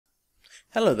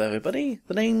Hello there everybody,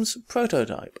 the name's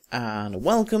ProtoType and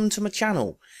welcome to my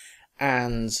channel.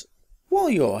 And while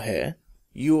you're here,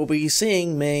 you will be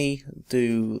seeing me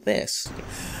do this.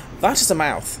 That is a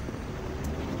mouth.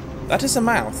 That is a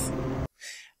mouth.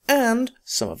 And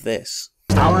some of this.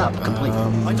 Power up, complete.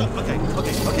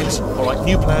 Okay, listen. Alright,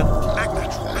 new plan. Act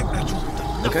natural.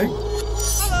 Okay.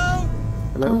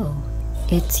 Hello,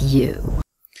 it's you.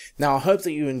 Now I hope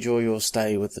that you enjoy your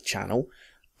stay with the channel.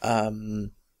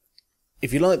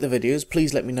 If you like the videos,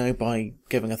 please let me know by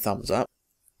giving a thumbs up.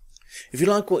 If you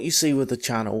like what you see with the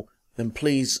channel, then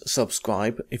please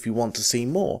subscribe if you want to see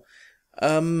more.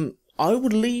 I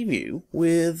would leave you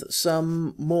with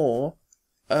some more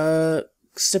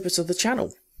snippets of the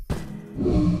channel.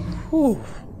 Whew.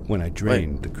 When I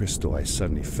drained the crystal, I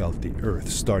suddenly felt the earth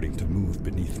starting to move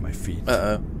beneath my feet.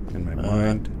 And my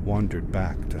mind wandered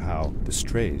back to how the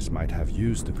strays might have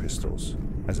used the crystals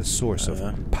as a source of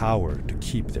power to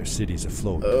keep their cities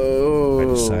afloat. I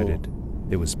decided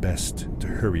it was best to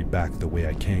hurry back the way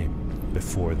I came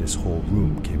before this whole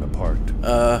room came apart.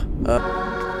 There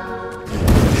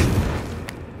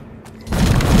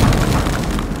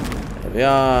we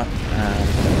are,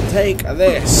 and take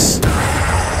this.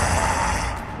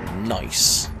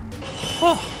 Nice.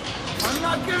 Oh. I'm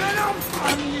not giving up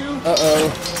on you.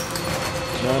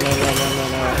 No,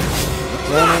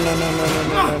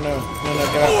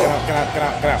 get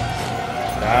out.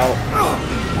 Now.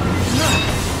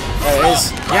 There it is.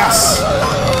 Yes.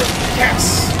 Yes.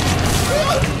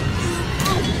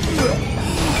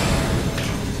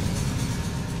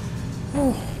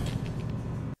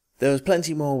 There was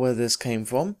plenty more where this came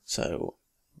from, so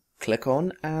click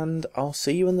on and I'll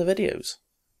see you in the videos.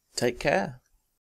 Take care.